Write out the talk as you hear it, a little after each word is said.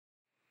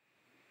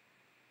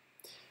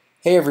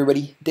Hey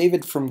everybody,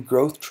 David from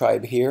Growth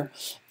Tribe here,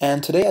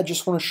 and today I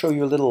just want to show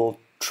you a little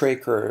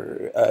trick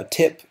or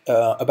tip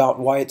about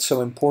why it's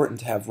so important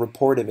to have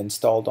Reportive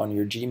installed on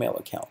your Gmail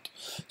account.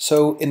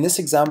 So in this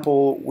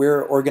example,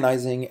 we're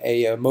organizing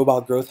a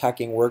mobile growth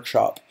hacking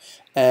workshop,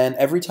 and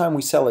every time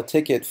we sell a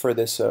ticket for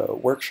this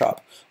workshop,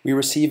 we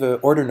receive an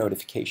order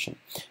notification.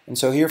 And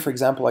so here, for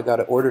example, I got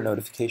an order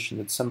notification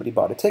that somebody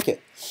bought a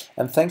ticket.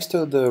 And thanks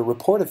to the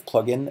Reportive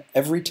plugin,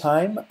 every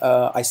time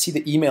I see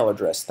the email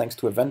address thanks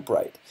to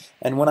Eventbrite.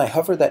 And when I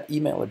hover that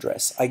email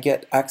address, I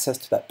get access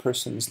to that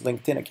person's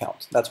LinkedIn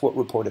account. That's what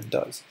Reportive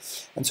does.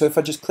 And so if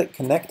I just click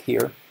connect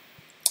here,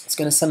 it's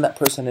going to send that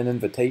person an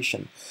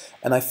invitation.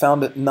 And I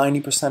found that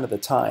 90% of the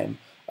time,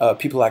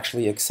 people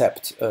actually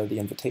accept the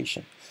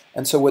invitation.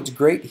 And so what's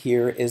great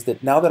here is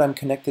that now that I'm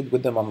connected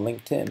with them on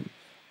LinkedIn,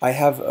 I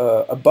have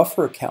a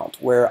buffer account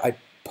where I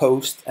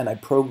post and I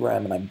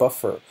program and I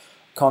buffer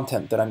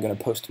content that I'm going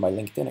to post to my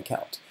LinkedIn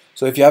account.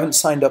 So if you haven't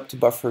signed up to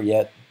Buffer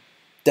yet,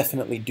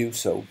 definitely do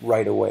so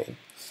right away.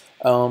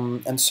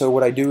 And so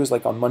what I do is,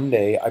 like, on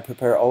Monday, I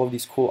prepare all of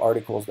these cool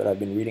articles that I've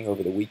been reading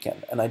over the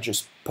weekend, and I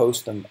just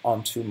post them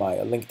onto my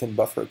LinkedIn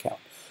Buffer account.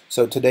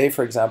 So today,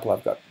 for example,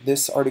 I've got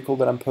this article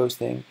that I'm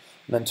posting,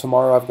 and then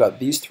tomorrow I've got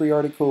these 3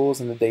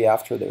 articles, and the day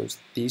after there's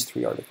these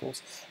 3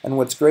 articles. And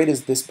what's great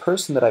is this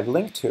person that I've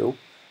linked to,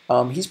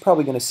 he's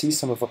probably going to see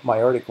some of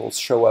my articles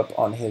show up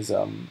on his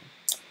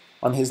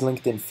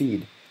LinkedIn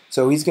feed.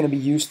 So he's going to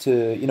be used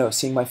to,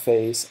 seeing my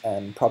face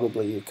and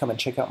probably come and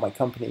check out my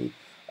company.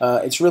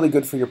 It's really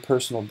good for your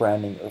personal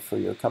branding or for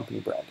your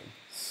company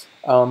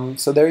branding.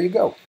 So there you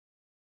go.